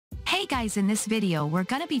Hey guys, in this video we're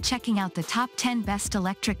gonna be checking out the top 10 best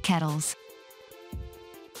electric kettles.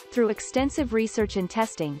 Through extensive research and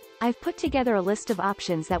testing, I've put together a list of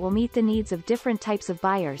options that will meet the needs of different types of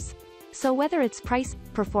buyers. So whether it's price,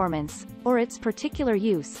 performance, or its particular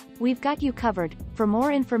use, we've got you covered. For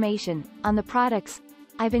more information on the products,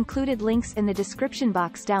 I've included links in the description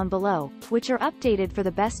box down below, which are updated for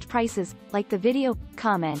the best prices. Like the video,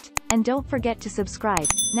 comment, and don't forget to subscribe.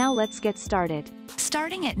 Now let's get started.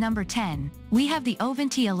 Starting at number 10, we have the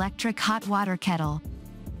Ovente Electric Hot Water Kettle.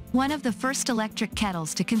 One of the first electric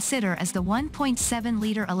kettles to consider as the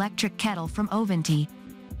 1.7-liter electric kettle from Ovente.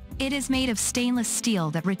 It is made of stainless steel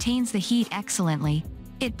that retains the heat excellently.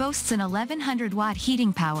 It boasts an 1100-watt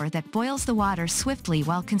heating power that boils the water swiftly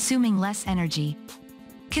while consuming less energy.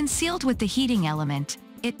 Concealed with the heating element,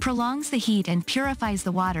 it prolongs the heat and purifies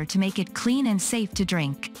the water to make it clean and safe to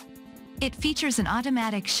drink. It features an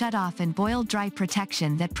automatic shut-off and boil dry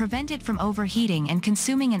protection that prevent it from overheating and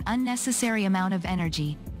consuming an unnecessary amount of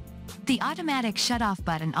energy. The automatic shut-off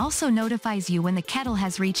button also notifies you when the kettle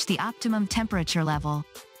has reached the optimum temperature level.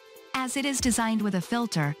 As it is designed with a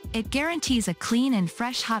filter, it guarantees a clean and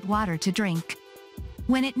fresh hot water to drink.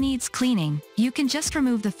 When it needs cleaning, you can just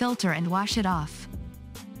remove the filter and wash it off.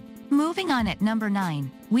 Moving on at number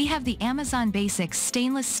 9, we have the Amazon Basics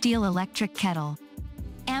Stainless Steel Electric Kettle.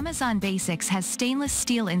 Amazon Basics has stainless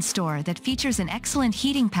steel in store that features an excellent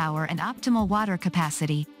heating power and optimal water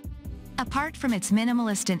capacity. Apart from its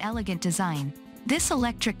minimalist and elegant design, this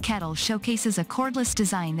electric kettle showcases a cordless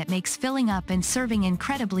design that makes filling up and serving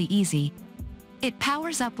incredibly easy. It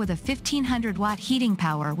powers up with a 1500-watt heating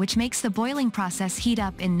power which makes the boiling process heat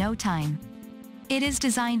up in no time. It is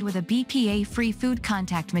designed with a BPA-free food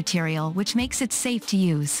contact material which makes it safe to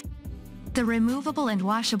use. The removable and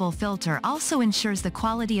washable filter also ensures the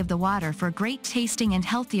quality of the water for great tasting and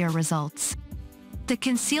healthier results. The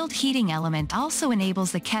concealed heating element also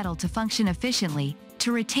enables the kettle to function efficiently,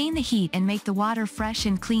 to retain the heat and make the water fresh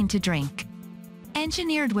and clean to drink.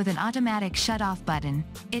 Engineered with an automatic shut-off button,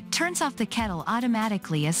 it turns off the kettle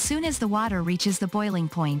automatically as soon as the water reaches the boiling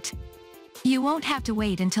point. You won't have to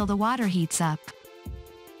wait until the water heats up.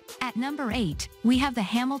 At number 8, we have the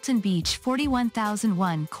Hamilton Beach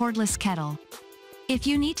 41001 Cordless Kettle. If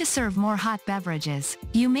you need to serve more hot beverages,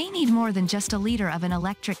 you may need more than just a liter of an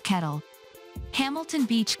electric kettle. Hamilton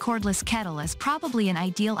Beach Cordless Kettle is probably an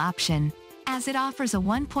ideal option. As it offers a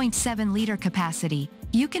 1.7-liter capacity,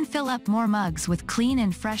 you can fill up more mugs with clean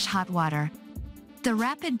and fresh hot water. The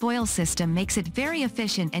rapid boil system makes it very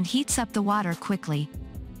efficient and heats up the water quickly.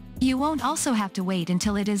 You won't also have to wait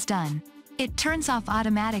until it is done. It turns off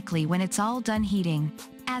automatically when it's all done heating.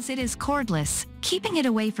 As it is cordless, keeping it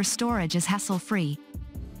away for storage is hassle-free.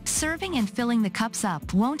 Serving and filling the cups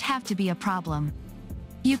up won't have to be a problem.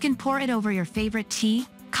 You can pour it over your favorite tea,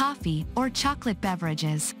 coffee, or chocolate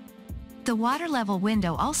beverages. The water level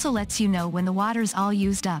window also lets you know when the water's all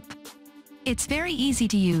used up. It's very easy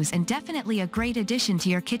to use and definitely a great addition to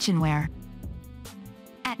your kitchenware.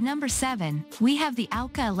 At number 7, we have the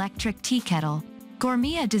Auka Electric Tea Kettle.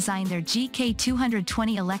 Gourmet designed their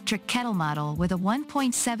GK220 electric kettle model with a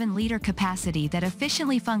 1.7-liter capacity that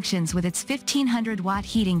efficiently functions with its 1500-watt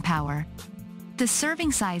heating power. The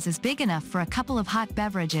serving size is big enough for a couple of hot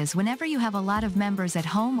beverages whenever you have a lot of members at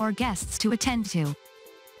home or guests to attend to.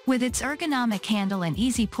 With its ergonomic handle and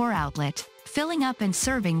easy pour outlet, filling up and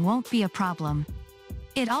serving won't be a problem.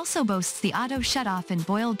 It also boasts the auto shut-off and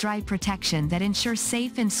boil dry protection that ensures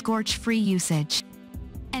safe and scorch-free usage.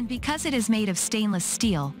 And because it is made of stainless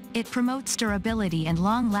steel, it promotes durability and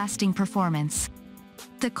long-lasting performance.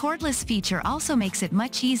 The cordless feature also makes it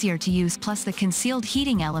much easier to use, plus the concealed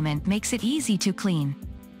heating element makes it easy to clean.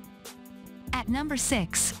 At number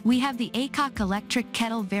 6, we have the Aicok Electric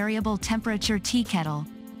Kettle Variable Temperature Tea Kettle.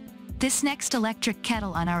 This next electric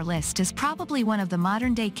kettle on our list is probably one of the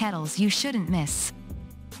modern-day kettles you shouldn't miss.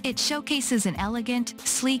 It showcases an elegant,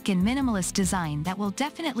 sleek and minimalist design that will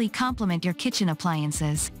definitely complement your kitchen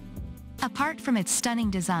appliances. Apart from its stunning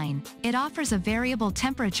design, it offers a variable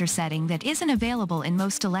temperature setting that isn't available in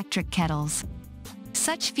most electric kettles.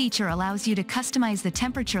 Such feature allows you to customize the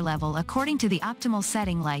temperature level according to the optimal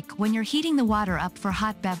setting, like when you're heating the water up for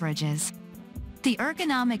hot beverages. The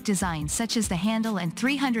ergonomic design, such as the handle and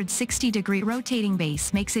 360-degree rotating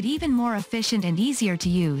base, makes it even more efficient and easier to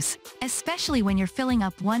use, especially when you're filling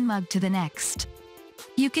up one mug to the next.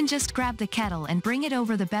 You can just grab the kettle and bring it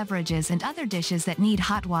over the beverages and other dishes that need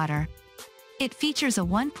hot water. It features a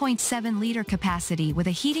 1.7-liter capacity with a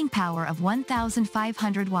heating power of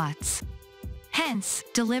 1500 watts. Hence,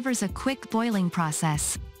 delivers a quick boiling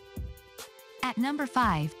process. At number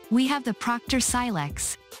 5, we have the Proctor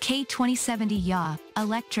Silex. K2070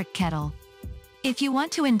 electric kettle. If you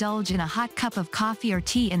want to indulge in a hot cup of coffee or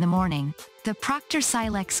tea in the morning, the Proctor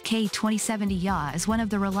Silex K2070 is one of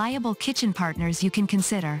the reliable kitchen partners you can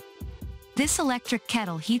consider. This electric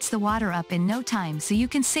kettle heats the water up in no time, so you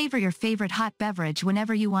can savor your favorite hot beverage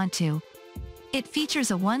whenever you want to. It features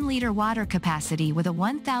a 1-liter water capacity with a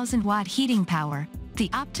 1000-watt heating power, the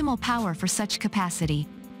optimal power for such capacity.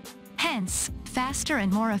 Hence, faster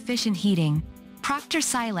and more efficient heating. Proctor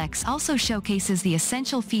Silex also showcases the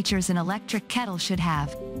essential features an electric kettle should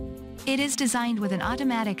have. It is designed with an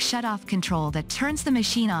automatic shut-off control that turns the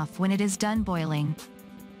machine off when it is done boiling.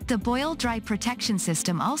 The boil-dry protection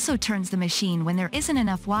system also turns the machine when there isn't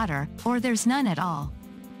enough water, or there's none at all.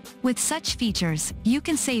 With such features, you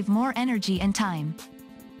can save more energy and time.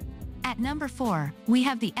 At number 4, we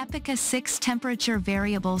have the Epica 6 temperature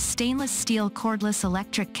variable stainless steel cordless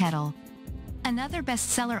electric kettle. Another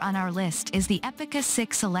bestseller on our list is the Epica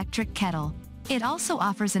 6 electric kettle. It also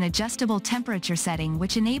offers an adjustable temperature setting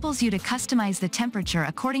which enables you to customize the temperature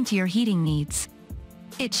according to your heating needs.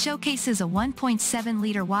 It showcases a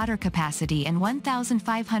 1.7-liter water capacity and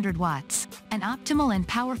 1,500 watts, an optimal and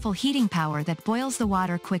powerful heating power that boils the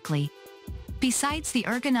water quickly. Besides the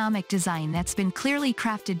ergonomic design that's been clearly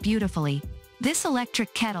crafted beautifully, this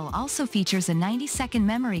electric kettle also features a 90-second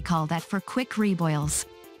memory call that for quick reboils.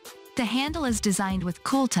 The handle is designed with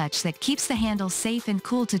cool touch that keeps the handle safe and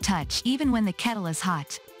cool to touch even when the kettle is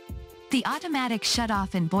hot. The automatic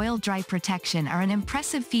shut-off and boil-dry protection are an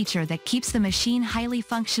impressive feature that keeps the machine highly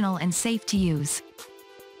functional and safe to use.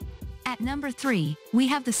 At number 3, we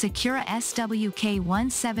have the Secura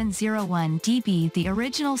SWK1701DB, the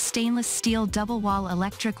original stainless steel double-wall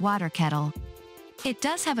electric water kettle. It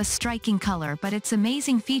does have a striking color, but its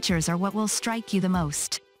amazing features are what will strike you the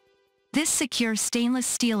most. This secure stainless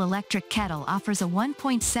steel electric kettle offers a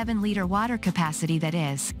 1.7-liter water capacity that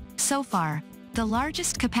is, so far, the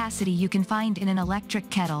largest capacity you can find in an electric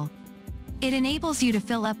kettle. It enables you to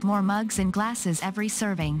fill up more mugs and glasses every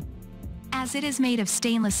serving. As it is made of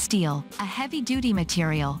stainless steel, a heavy-duty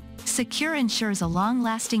material, Secura ensures a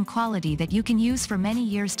long-lasting quality that you can use for many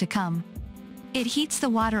years to come. It heats the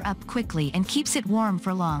water up quickly and keeps it warm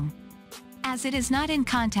for long. As it is not in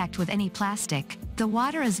contact with any plastic, the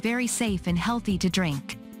water is very safe and healthy to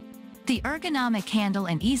drink. The ergonomic handle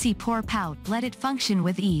and easy pour spout let it function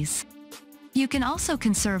with ease. You can also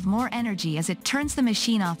conserve more energy as it turns the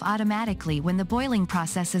machine off automatically when the boiling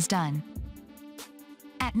process is done.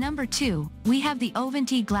 At number 2, we have the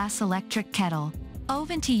Ovente glass electric kettle.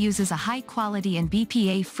 Ovente uses a high-quality and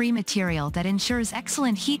BPA-free material that ensures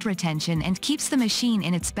excellent heat retention and keeps the machine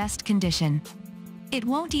in its best condition. It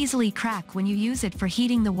won't easily crack when you use it for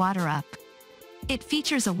heating the water up. It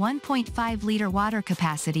features a 1.5-liter water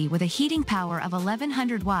capacity with a heating power of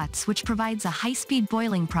 1100 watts, which provides a high-speed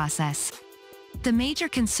boiling process. The major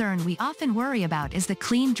concern we often worry about is the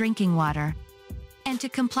clean drinking water. And to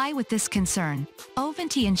comply with this concern,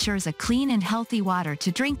 Ovente ensures a clean and healthy water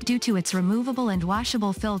to drink due to its removable and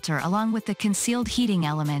washable filter along with the concealed heating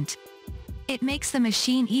element. It makes the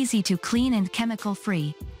machine easy to clean and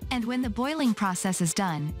chemical-free. And when the boiling process is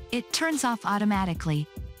done, it turns off automatically.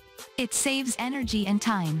 It saves energy and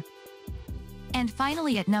time. And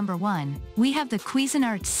finally at number 1, we have the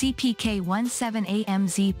Cuisinart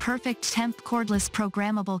CPK17AMZ Perfect Temp Cordless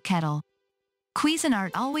Programmable Kettle.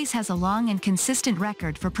 Cuisinart always has a long and consistent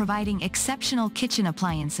record for providing exceptional kitchen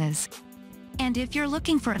appliances. And if you're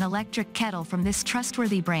looking for an electric kettle from this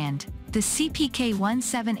trustworthy brand, the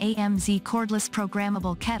CPK17AMZ Cordless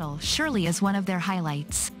Programmable Kettle surely is one of their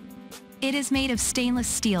highlights. It is made of stainless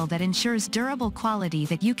steel that ensures durable quality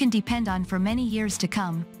that you can depend on for many years to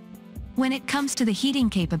come. When it comes to the heating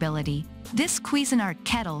capability, this Cuisinart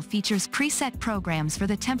kettle features preset programs for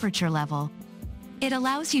the temperature level. It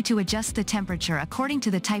allows you to adjust the temperature according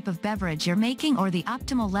to the type of beverage you're making or the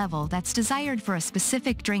optimal level that's desired for a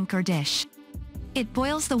specific drink or dish. It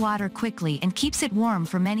boils the water quickly and keeps it warm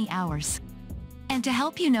for many hours. And to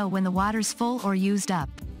help you know when the water's full or used up,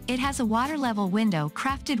 it has a water level window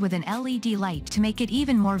crafted with an LED light to make it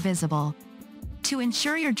even more visible. To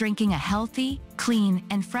ensure you're drinking a healthy, clean,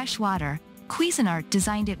 and fresh water, Cuisinart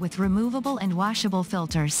designed it with removable and washable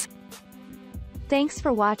filters. Thanks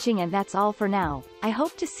for watching, and that's all for now. I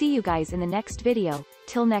hope to see you guys in the next video.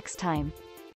 Till next time.